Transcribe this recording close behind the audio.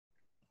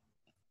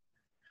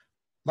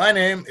My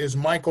name is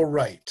Michael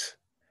Wright.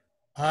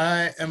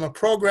 I am a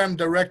program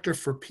director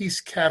for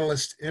Peace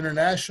Catalyst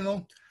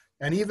International,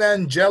 an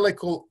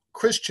evangelical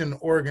Christian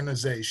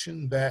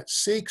organization that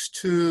seeks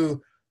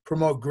to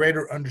promote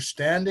greater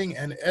understanding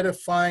and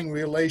edifying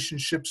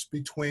relationships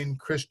between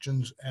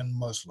Christians and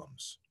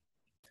Muslims.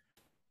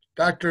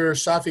 Dr.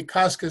 Safi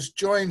Kaskas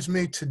joins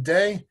me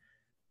today.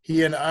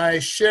 He and I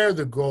share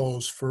the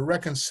goals for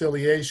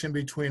reconciliation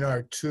between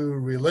our two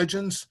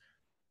religions.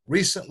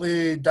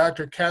 Recently,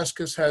 Dr.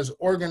 Kaskas has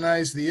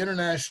organized the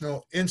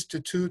International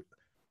Institute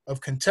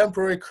of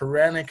Contemporary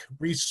Quranic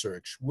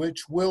Research,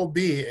 which will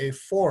be a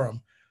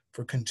forum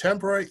for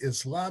contemporary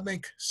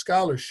Islamic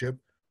scholarship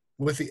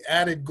with the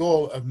added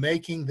goal of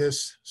making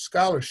this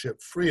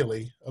scholarship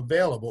freely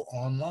available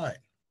online.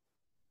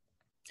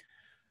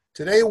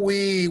 Today,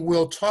 we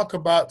will talk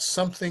about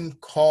something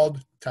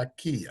called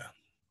Taqiyya.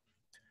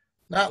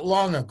 Not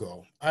long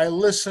ago, I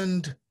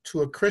listened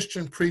to a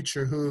Christian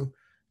preacher who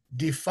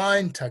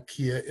defined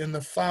Taqiyya in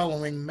the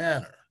following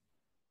manner.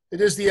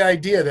 It is the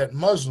idea that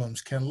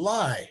Muslims can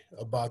lie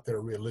about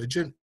their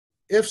religion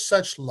if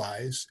such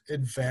lies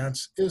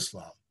advance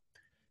Islam.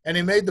 And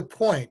he made the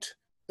point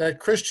that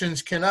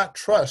Christians cannot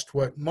trust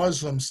what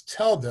Muslims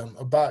tell them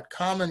about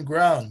common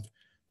ground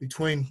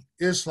between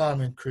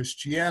Islam and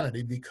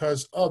Christianity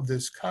because of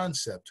this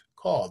concept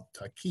called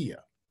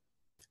Taqiyya.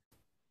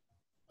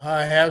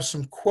 I have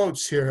some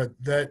quotes here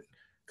that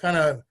kind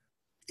of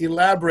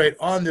elaborate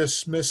on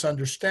this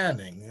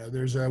misunderstanding.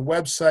 There's a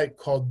website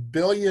called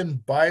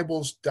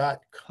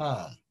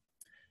billionbibles.com,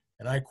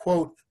 and I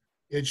quote,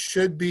 "It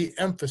should be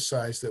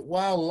emphasized that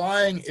while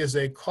lying is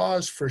a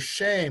cause for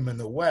shame in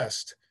the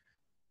West,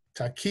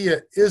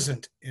 Taqiyya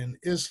isn't in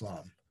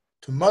Islam.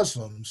 To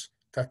Muslims,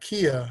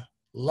 Taqiyya,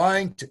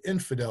 lying to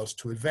infidels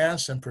to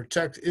advance and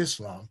protect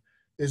Islam,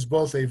 is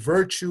both a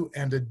virtue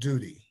and a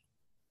duty."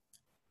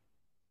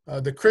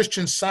 The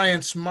Christian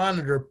Science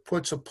Monitor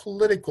puts a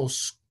political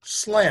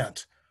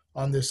slant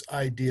on this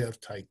idea of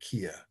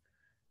Taqiyya.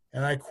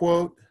 And I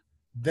quote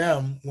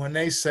them when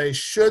they say,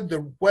 should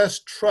the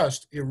West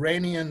trust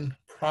Iranian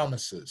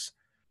promises?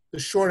 The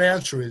short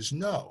answer is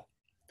no.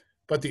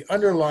 But the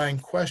underlying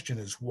question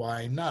is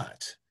why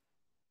not?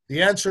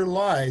 The answer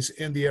lies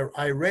in the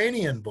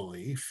Iranian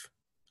belief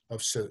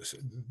of,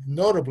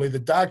 notably the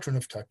doctrine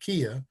of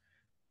Taqiyya,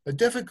 a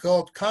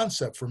difficult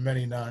concept for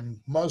many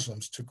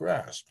non-Muslims to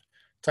grasp.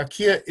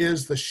 Taqiyya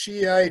is the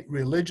Shiite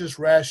religious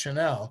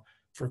rationale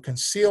for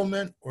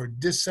concealment or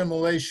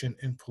dissimulation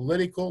in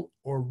political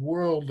or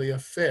worldly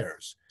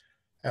affairs.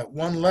 At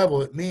one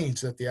level, it means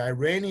that the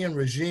Iranian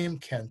regime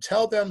can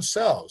tell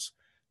themselves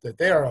that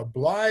they are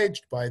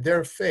obliged by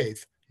their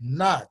faith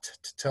not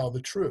to tell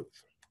the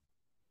truth.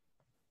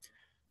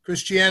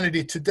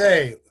 Christianity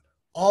Today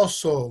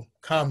also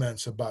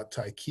comments about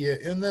Taqiyya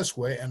in this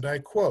way, and I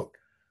quote,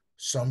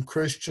 "Some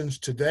Christians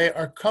today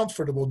are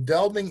comfortable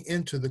delving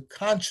into the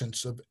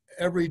conscience of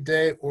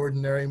everyday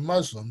ordinary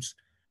Muslims,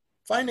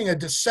 finding a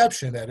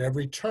deception at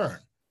every turn.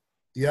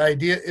 The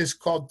idea is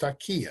called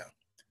Taqiyya,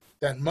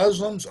 that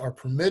Muslims are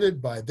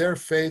permitted by their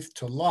faith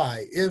to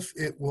lie if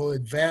it will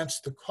advance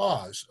the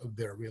cause of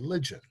their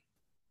religion."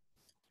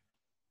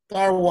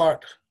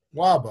 Tharwat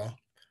Wahba,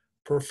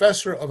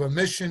 professor of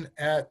mission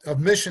at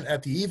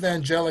the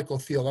Evangelical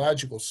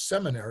Theological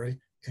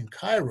Seminary in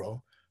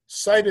Cairo,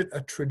 cited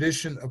a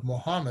tradition of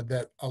Muhammad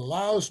that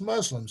allows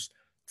Muslims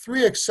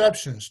 3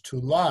 exceptions to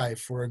lie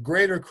for a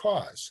greater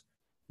cause: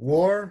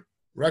 war,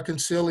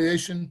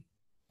 reconciliation,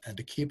 and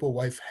to keep a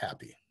wife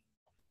happy.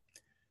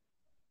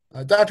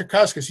 Dr.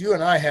 Kaskas, you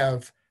and I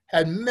have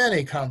had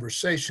many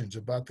conversations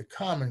about the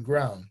common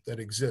ground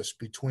that exists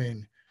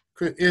between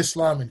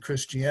Islam and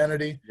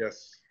Christianity.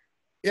 Yes.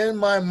 In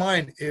my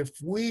mind, if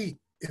we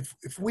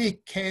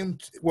came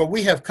to, well,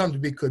 we have come to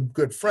be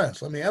good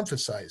friends. Let me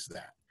emphasize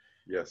that.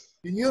 Yes.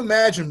 Can you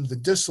imagine the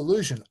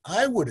disillusion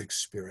I would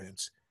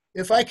experience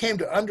if I came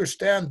to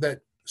understand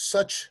that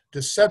such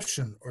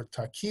deception or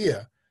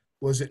taqiyya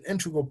was an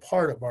integral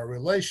part of our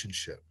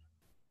relationship?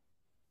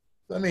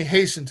 Let me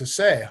hasten to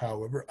say,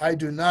 however, I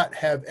do not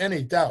have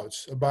any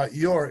doubts about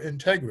your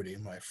integrity,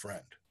 my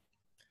friend.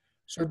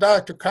 So,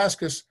 Dr.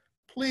 Kaskas,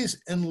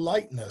 please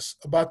enlighten us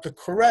about the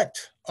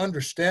correct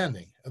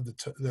understanding of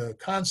the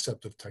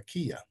concept of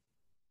taqiyya.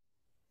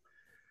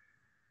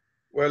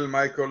 Well,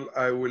 Michael,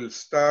 I will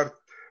start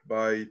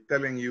by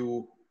telling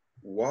you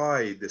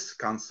why this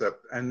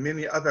concept and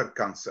many other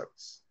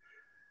concepts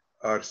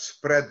are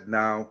spread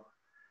now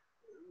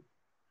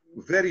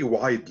very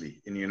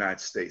widely in the United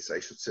States, I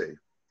should say.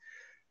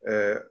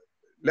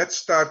 Let's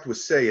start with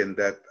saying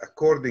that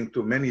according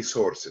to many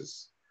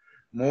sources,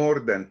 more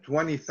than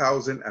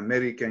 20,000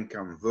 Americans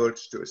convert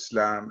to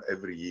Islam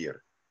every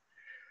year,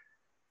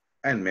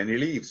 and many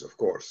leaves, of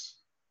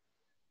course.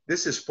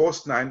 This is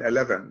post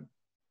 9/11.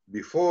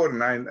 Before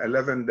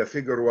 9/11, the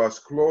figure was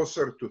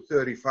closer to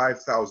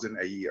 35,000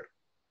 a year.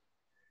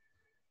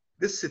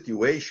 This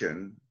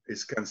situation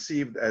is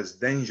conceived as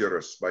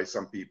dangerous by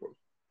some people.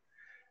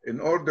 In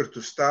order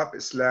to stop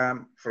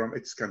Islam from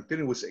its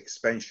continuous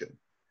expansion,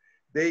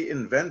 they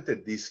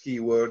invented these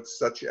keywords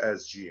such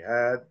as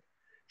jihad,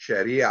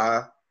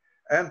 sharia,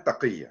 and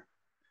taqiyya.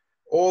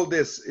 All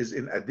this is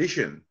in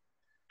addition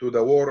to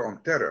the war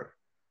on terror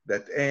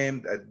that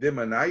aimed at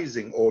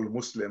demonizing all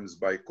Muslims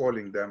by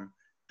calling them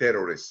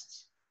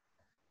terrorists.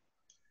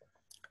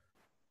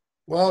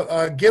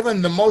 Well,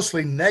 given the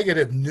mostly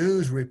negative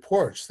news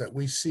reports that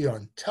we see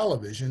on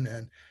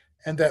television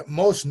and that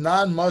most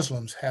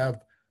non-Muslims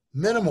have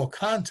minimal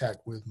contact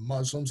with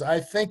Muslims, I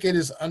think it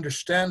is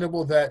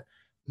understandable that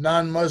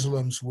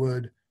non-Muslims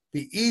would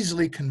be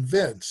easily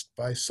convinced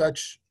by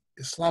such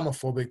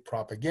Islamophobic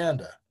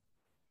propaganda.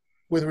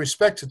 With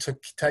respect to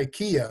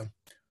Taqiyya,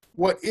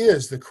 what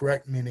is the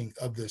correct meaning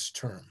of this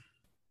term?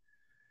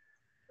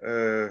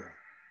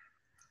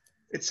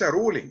 It's a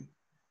ruling.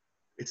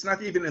 It's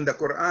not even in the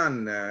Quran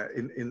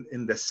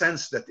in the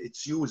sense that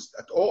it's used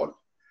at all.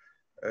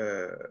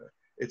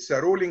 It's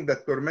a ruling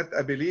that permits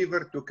a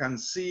believer to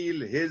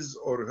conceal his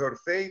or her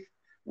faith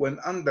when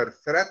under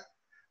threat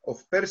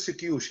of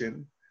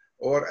persecution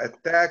or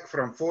attack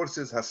from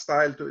forces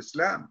hostile to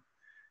Islam.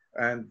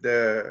 And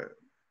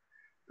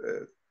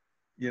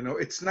you know,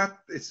 it's not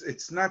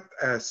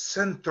a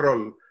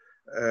central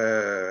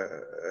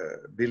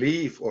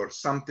belief or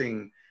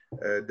something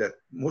that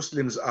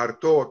Muslims are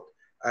taught.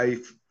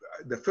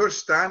 The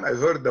first time I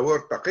heard the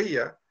word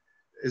taqiyya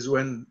is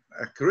when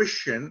a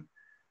Christian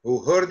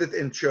who heard it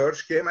in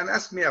church came and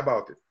asked me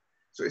about it.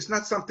 So it's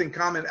not something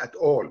common at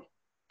all.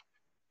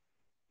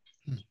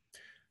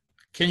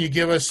 Can you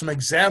give us some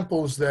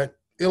examples that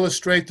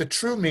illustrate the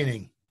true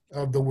meaning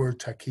of the word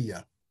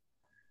taqiyya?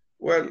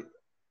 Well,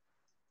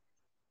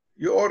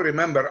 you all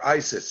remember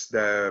ISIS,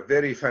 the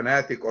very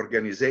fanatic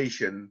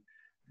organization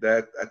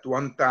that at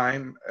one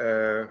time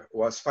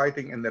was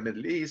fighting in the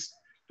Middle East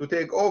to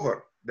take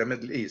over the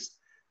Middle East.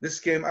 This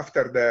came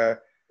after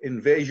the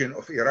invasion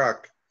of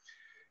Iraq.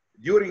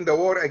 During the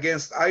war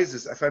against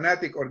ISIS, a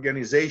fanatic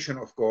organization,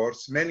 of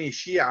course, many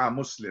Shia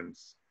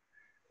Muslims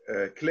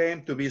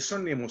claimed to be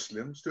Sunni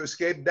Muslims to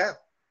escape death.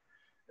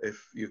 If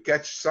you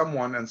catch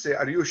someone and say,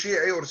 "Are you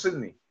Shia or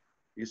Sunni?"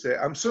 He say,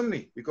 "I'm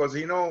Sunni," because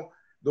he know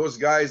those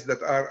guys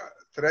that are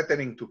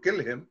threatening to kill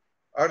him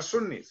are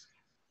Sunnis.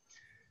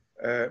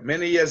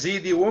 Many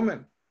Yazidi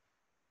women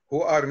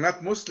who are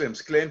not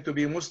Muslims claim to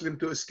be Muslim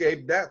to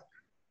escape death.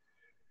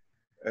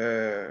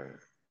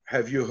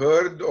 Have you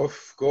heard of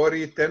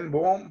Corrie ten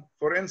Boom,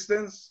 for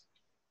instance?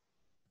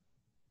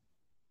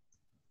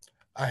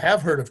 I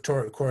have heard of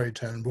Corrie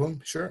ten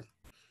Boom, sure.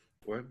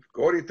 Well,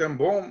 Corrie ten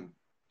Boom,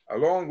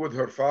 along with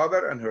her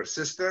father and her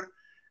sister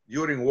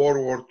during World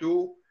War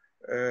II,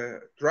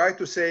 tried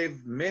to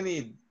save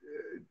many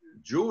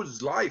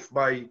Jews' life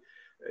by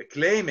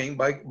claiming,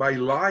 by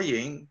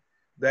lying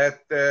that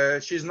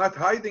she's not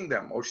hiding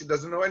them or she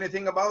doesn't know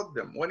anything about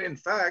them, when in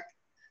fact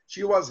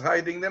she was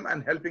hiding them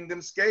and helping them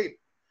escape.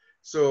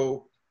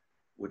 So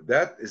with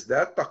that, is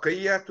that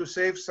taqiyya to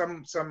save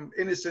some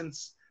innocent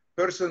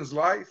person's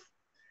life?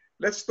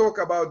 Let's talk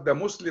about the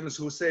Muslims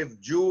who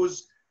saved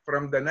Jews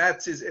from the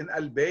Nazis in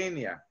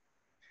Albania.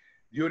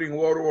 During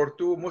World War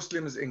II,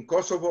 Muslims in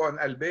Kosovo and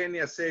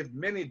Albania saved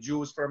many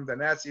Jews from the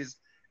Nazis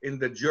in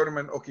the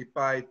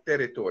German-occupied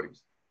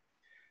territories.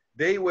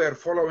 They were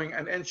following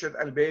an ancient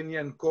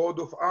Albanian code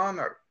of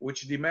honor,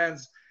 which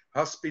demands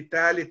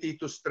hospitality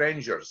to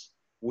strangers.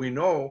 We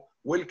know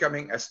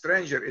welcoming a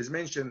stranger is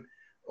mentioned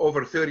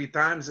over 30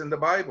 times in the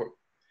Bible,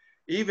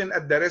 even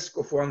at the risk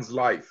of one's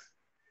life.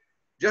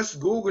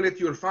 Just Google it,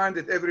 you'll find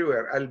it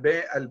everywhere,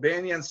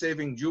 Albanians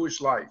saving Jewish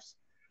lives.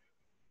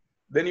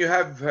 Then you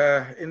have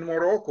in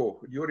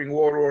Morocco, during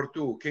World War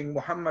II, King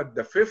Muhammad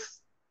V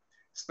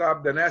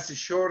stopped the Nazis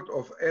short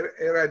of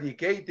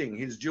eradicating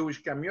his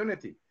Jewish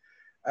community.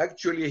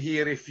 Actually,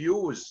 he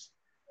refused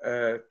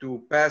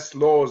to pass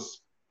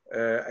laws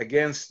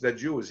against the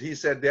Jews. He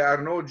said, there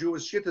are no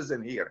Jewish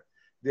citizens here.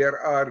 There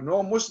are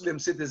no Muslim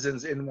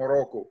citizens in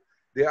Morocco.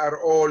 They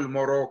are all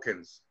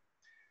Moroccans.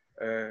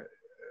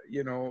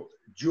 You know,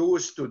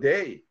 Jews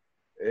today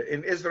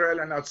in Israel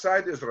and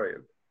outside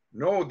Israel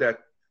know that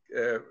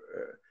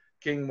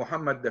King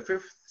Muhammad V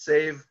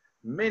saved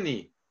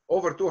many,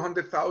 over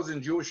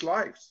 200,000 Jewish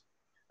lives.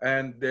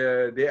 And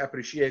they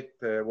appreciate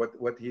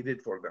what he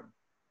did for them.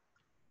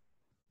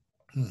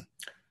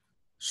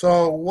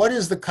 So what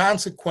is the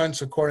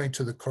consequence, according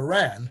to the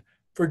Quran,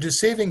 for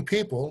deceiving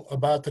people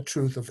about the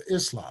truth of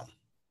Islam?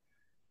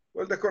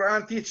 Well, the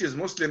Quran teaches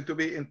Muslims to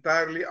be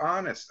entirely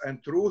honest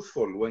and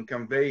truthful when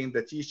conveying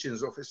the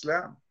teachings of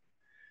Islam.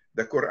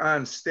 The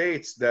Quran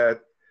states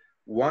that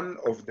one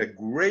of the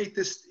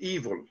greatest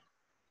evil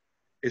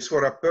is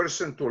for a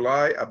person to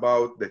lie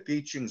about the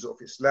teachings of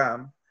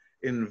Islam,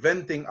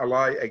 inventing a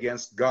lie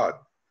against God.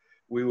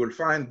 We will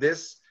find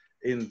this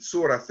in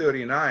Surah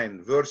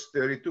 39, verse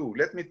 32.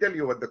 Let me tell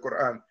you what the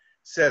Quran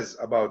says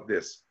about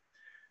this.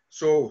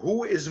 So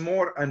who is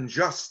more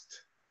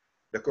unjust,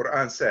 the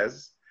Quran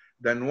says,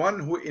 than one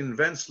who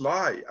invents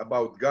lie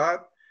about God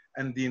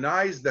and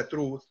denies the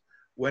truth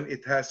when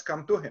it has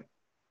come to him?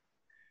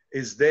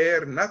 Is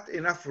there not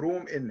enough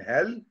room in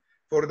hell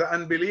for the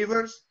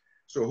unbelievers?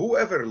 So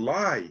whoever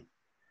lie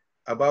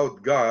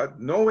about God,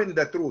 knowing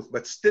the truth,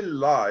 but still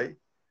lie,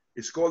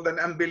 is called an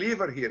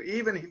unbeliever here,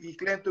 even if he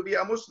claimed to be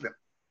a Muslim.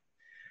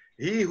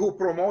 He who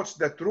promotes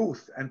the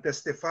truth and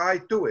testify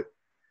to it,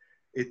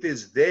 it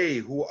is they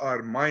who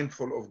are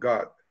mindful of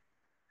God.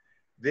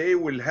 They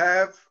will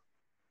have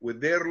with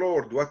their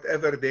Lord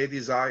whatever they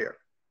desire.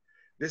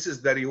 This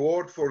is the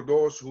reward for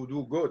those who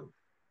do good,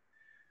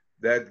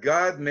 that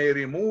God may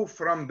remove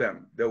from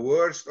them the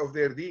worst of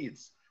their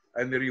deeds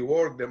and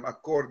reward them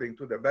according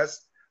to the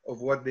best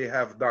of what they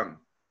have done.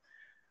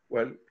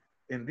 Well,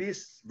 in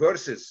these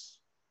verses,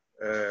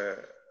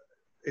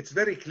 it's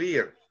very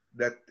clear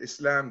that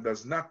Islam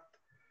does not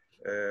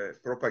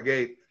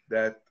propagate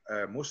that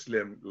a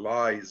Muslim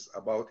lies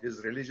about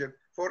his religion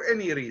for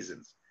any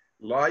reasons.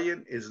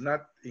 Lying is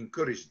not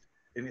encouraged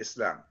in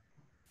Islam.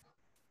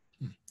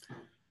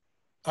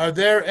 Are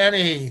there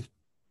any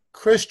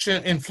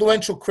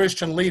influential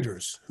Christian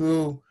leaders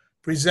who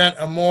present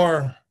a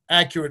more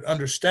accurate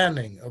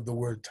understanding of the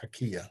word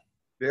taqiyya?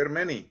 There are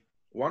many.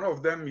 One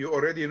of them you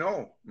already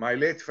know, my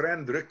late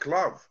friend Rick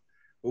Love,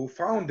 who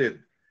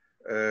founded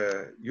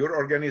your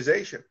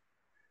organization.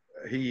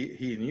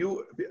 He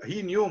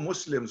knew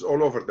Muslims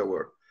all over the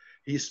world.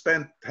 He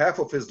spent half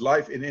of his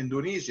life in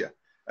Indonesia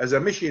as a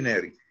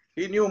missionary.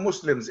 He knew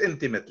Muslims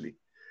intimately,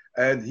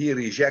 and he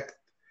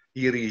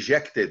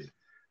rejected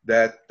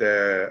that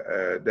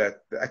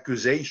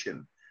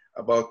accusation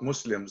about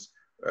Muslims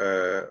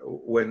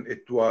when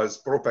it was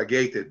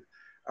propagated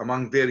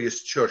among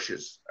various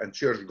churches and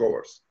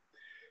churchgoers.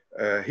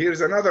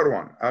 Here's another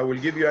one. I will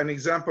give you an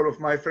example of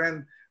my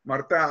friend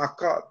Martin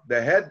Akkad,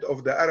 the head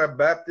of the Arab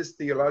Baptist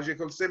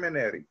Theological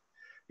Seminary.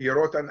 He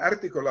wrote an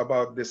article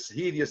about this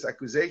hideous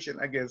accusation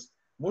against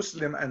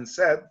Muslims and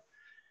said,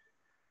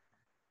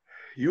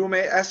 "You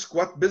may ask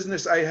what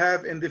business I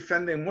have in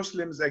defending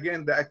Muslims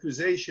against the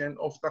accusation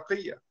of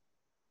taqiyya.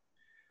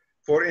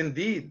 For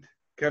indeed,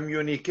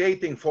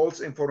 communicating false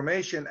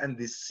information and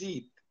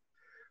deceit,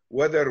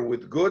 whether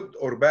with good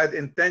or bad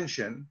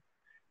intention,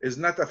 is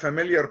not a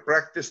familiar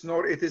practice,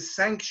 nor it is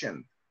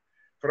sanctioned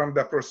from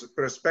the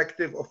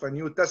perspective of a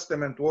New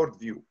Testament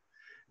worldview.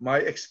 My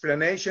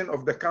explanation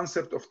of the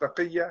concept of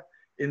taqiyya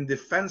in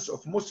defense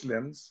of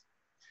Muslims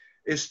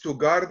is to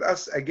guard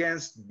us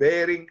against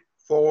bearing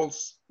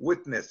false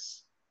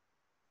witness.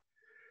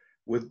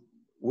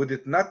 Would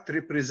it not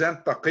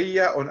represent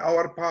taqiyya on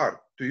our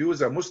part to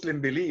use a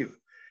Muslim belief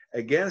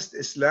against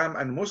Islam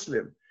and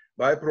Muslim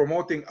by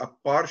promoting a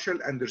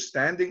partial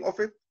understanding of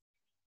it?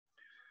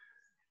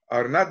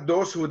 Are not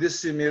those who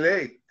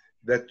dissimulate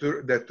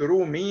the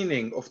true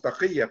meaning of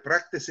taqiyya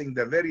practicing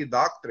the very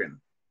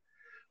doctrine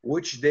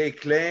which they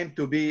claim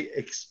to be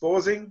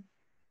exposing?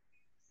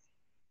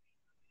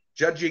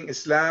 Judging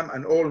Islam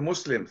and all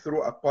Muslims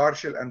through a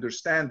partial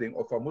understanding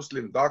of a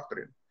Muslim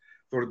doctrine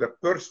for the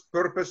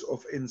purpose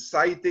of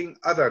inciting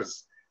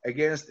others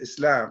against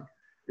Islam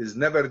is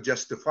never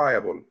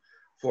justifiable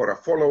for a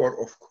follower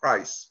of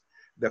Christ,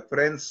 the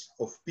Prince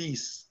of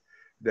Peace,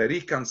 the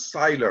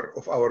reconciler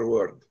of our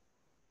world."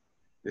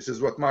 This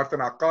is what Martin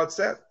Akkad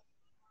said.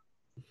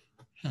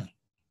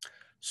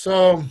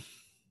 So,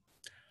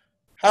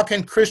 how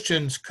can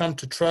Christians come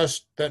to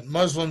trust that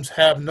Muslims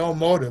have no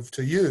motive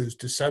to use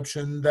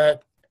deception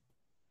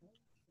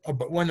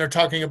when they're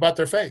talking about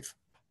their faith?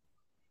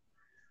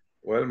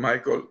 Well,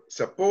 Michael,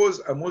 suppose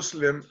a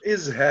Muslim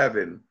is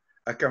having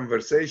a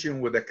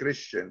conversation with a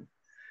Christian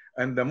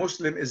and the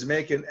Muslim is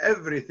making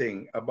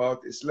everything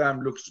about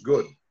Islam looks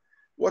good.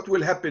 What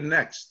will happen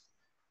next?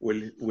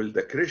 Will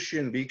the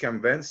Christian be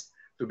convinced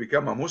to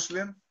become a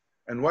Muslim?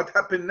 And what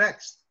happened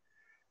next?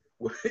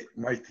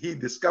 Might he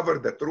discover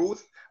the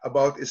truth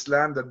about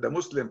Islam that the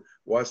Muslim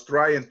was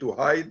trying to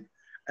hide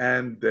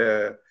and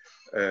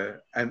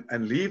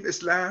leave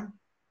Islam?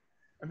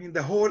 I mean,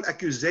 the whole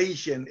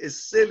accusation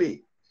is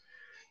silly,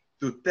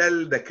 to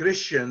tell the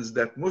Christians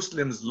that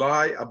Muslims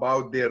lie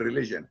about their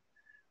religion.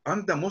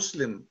 Aren't the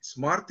Muslim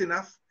smart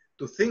enough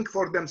to think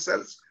for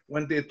themselves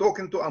when they're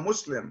talking to a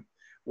Muslim,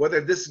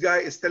 whether this guy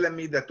is telling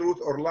me the truth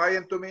or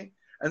lying to me?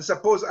 And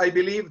suppose I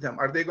believe them,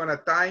 are they going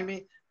to tie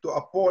me to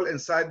a pole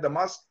inside the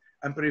mosque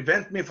and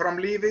prevent me from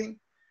leaving?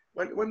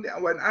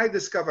 When I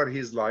discover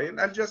he's lying,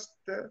 I'll just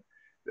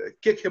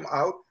kick him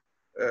out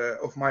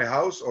of my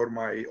house or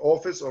my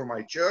office or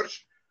my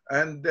church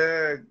and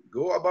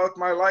go about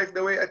my life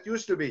the way it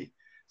used to be.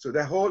 So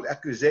the whole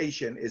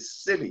accusation is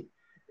silly.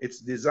 It's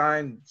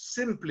designed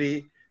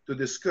simply to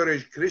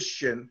discourage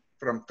Christians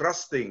from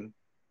trusting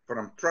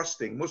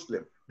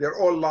Muslim. They're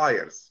all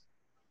liars.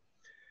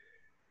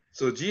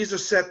 So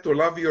Jesus said to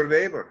love your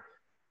neighbor.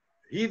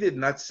 He did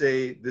not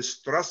say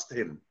distrust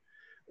him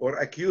or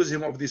accuse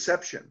him of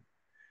deception.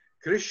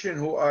 Christians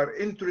who are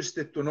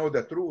interested to know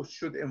the truth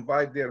should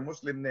invite their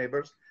Muslim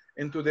neighbors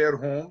into their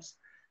homes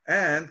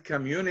and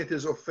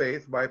communities of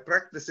faith by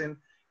practicing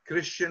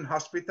Christian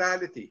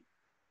hospitality.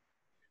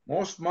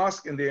 Most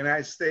mosques in the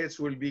United States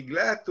will be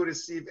glad to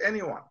receive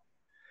anyone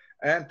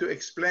and to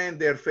explain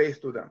their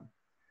faith to them.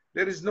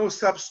 There is no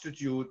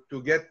substitute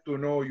to get to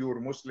know your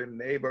Muslim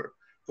neighbor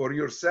for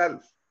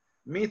yourself.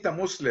 Meet a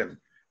Muslim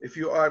if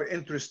you are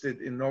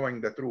interested in knowing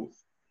the truth.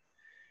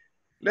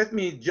 Let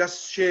me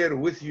just share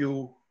with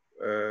you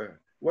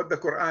what the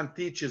Quran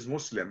teaches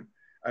Muslim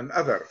and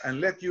other, and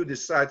let you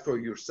decide for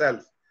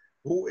yourself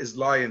who is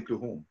lying to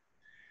whom.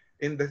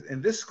 In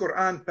this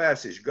Quran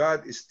passage,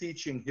 God is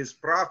teaching his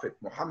prophet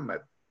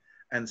Muhammad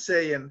and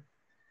saying,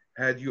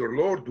 had your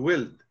Lord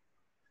willed,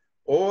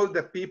 all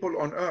the people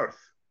on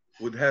earth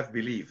would have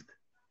believed,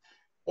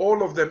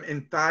 all of them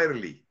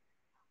entirely.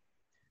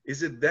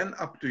 Is it then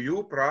up to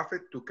you,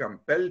 prophet, to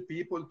compel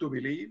people to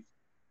believe?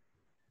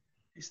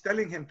 He's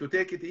telling him to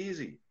take it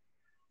easy.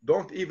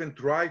 Don't even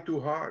try too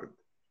hard.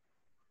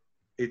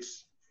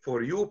 It's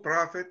for you,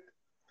 prophet,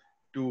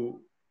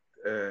 to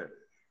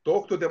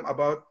talk to them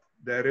about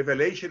the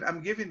revelation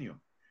I'm giving you.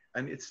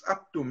 And it's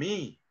up to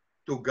me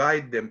to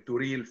guide them to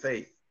real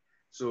faith.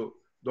 So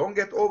don't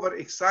get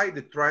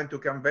overexcited trying to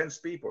convince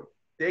people.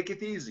 Take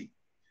it easy.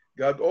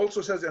 God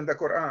also says in the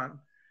Quran,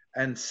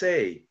 and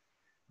say,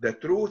 the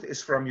truth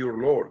is from your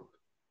Lord.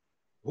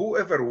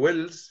 Whoever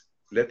wills,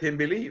 let him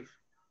believe.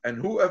 And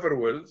whoever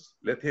wills,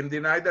 let him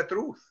deny the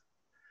truth.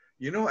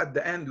 You know, at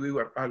the end,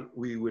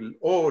 we will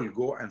all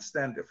go and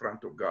stand in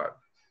front of God.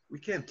 We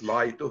can't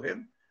lie to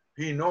him.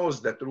 He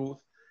knows the truth.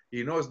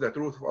 He knows the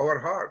truth of our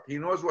heart. He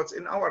knows what's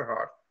in our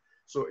heart.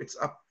 So it's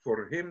up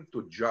for him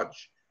to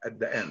judge at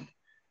the end.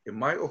 In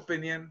my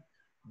opinion,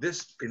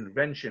 this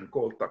invention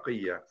called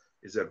Taqiyya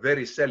is a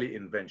very silly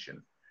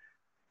invention.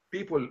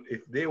 People,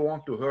 if they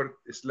want to hurt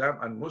Islam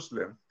and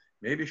Muslim,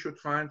 maybe should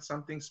find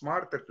something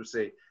smarter to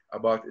say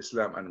about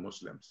Islam and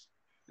Muslims.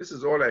 This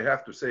is all I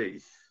have to say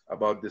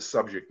about this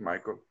subject,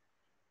 Michael.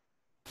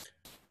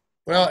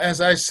 Well,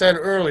 as I said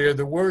earlier,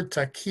 the word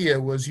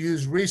Taqiyya was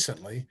used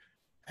recently,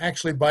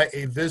 actually by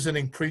a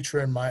visiting preacher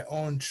in my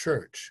own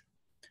church.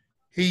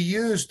 He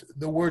used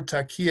the word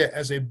Taqiyya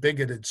as a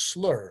bigoted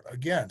slur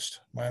against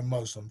my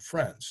Muslim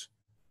friends.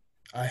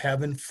 I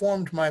have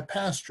informed my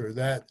pastor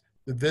that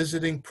the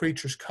visiting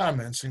preacher's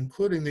comments,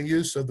 including the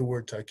use of the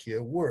word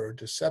Taqiyya, were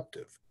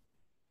deceptive.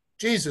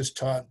 Jesus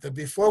taught that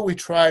before we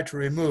try to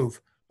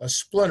remove a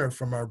splinter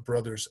from our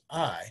brother's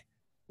eye,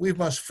 we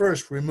must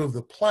first remove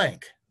the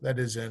plank that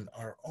is in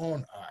our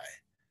own eye.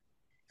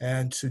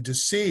 And to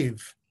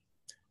deceive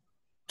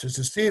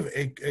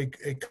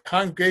a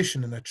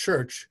congregation in a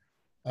church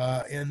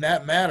in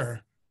that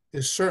manner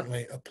is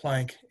certainly a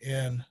plank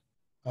in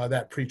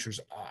that preacher's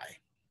eye.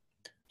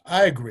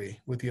 I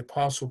agree with the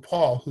Apostle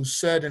Paul, who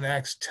said in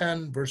Acts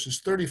 10, verses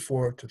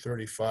 34 to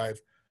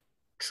 35,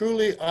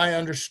 truly I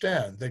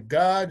understand that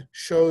God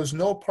shows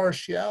no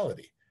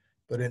partiality,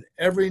 but in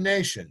every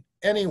nation,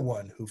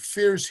 anyone who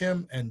fears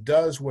him and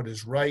does what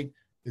is right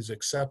is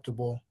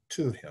acceptable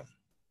to him.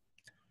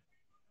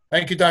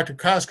 Thank you, Dr.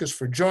 Kaskas,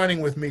 for joining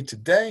with me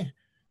today.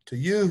 To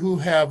you who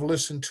have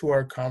listened to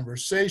our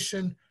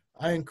conversation,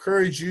 I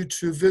encourage you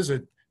to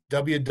visit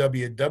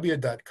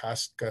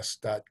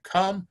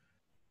www.kaskas.com.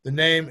 The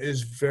name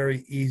is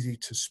very easy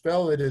to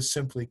spell. It is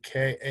simply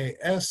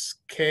Kaskas.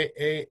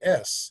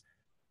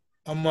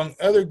 Among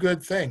other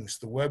good things,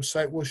 the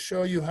website will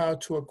show you how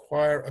to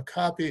acquire a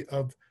copy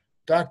of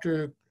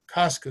Dr.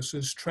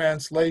 Kaskas's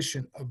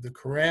translation of the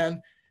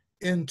Qur'an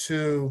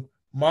into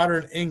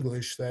modern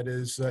English that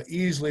is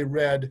easily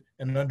read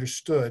and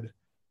understood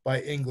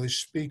by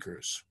English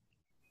speakers.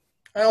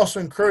 I also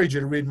encourage you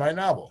to read my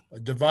novel, A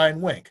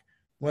Divine Wink,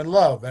 When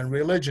Love and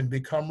Religion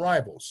Become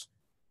Rivals.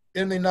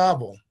 In the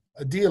novel,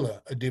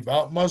 Adila, a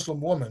devout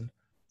Muslim woman,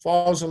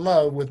 falls in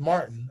love with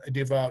Martin, a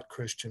devout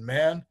Christian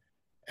man,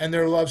 and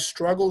their love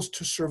struggles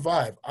to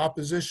survive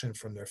opposition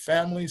from their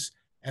families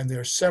and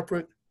their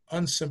separate,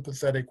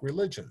 unsympathetic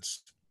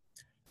religions.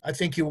 I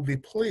think you will be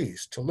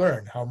pleased to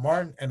learn how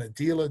Martin and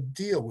Adila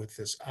deal with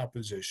this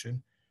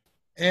opposition,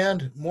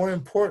 and more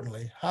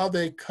importantly, how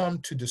they come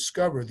to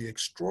discover the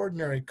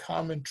extraordinary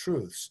common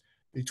truths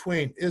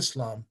between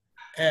Islam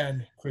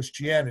and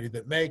Christianity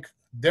that make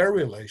their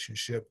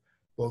relationship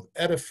both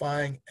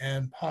edifying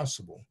and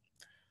possible.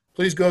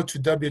 Please go to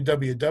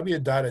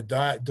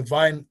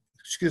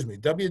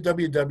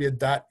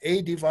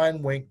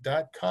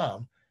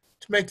www.adivinewink.com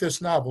to make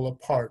this novel a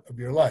part of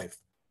your life.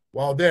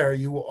 While there,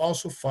 you will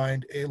also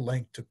find a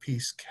link to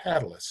Peace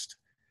Catalyst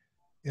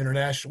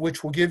International,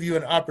 which will give you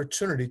an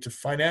opportunity to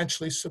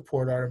financially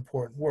support our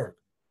important work.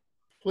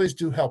 Please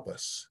do help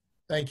us.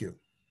 Thank you.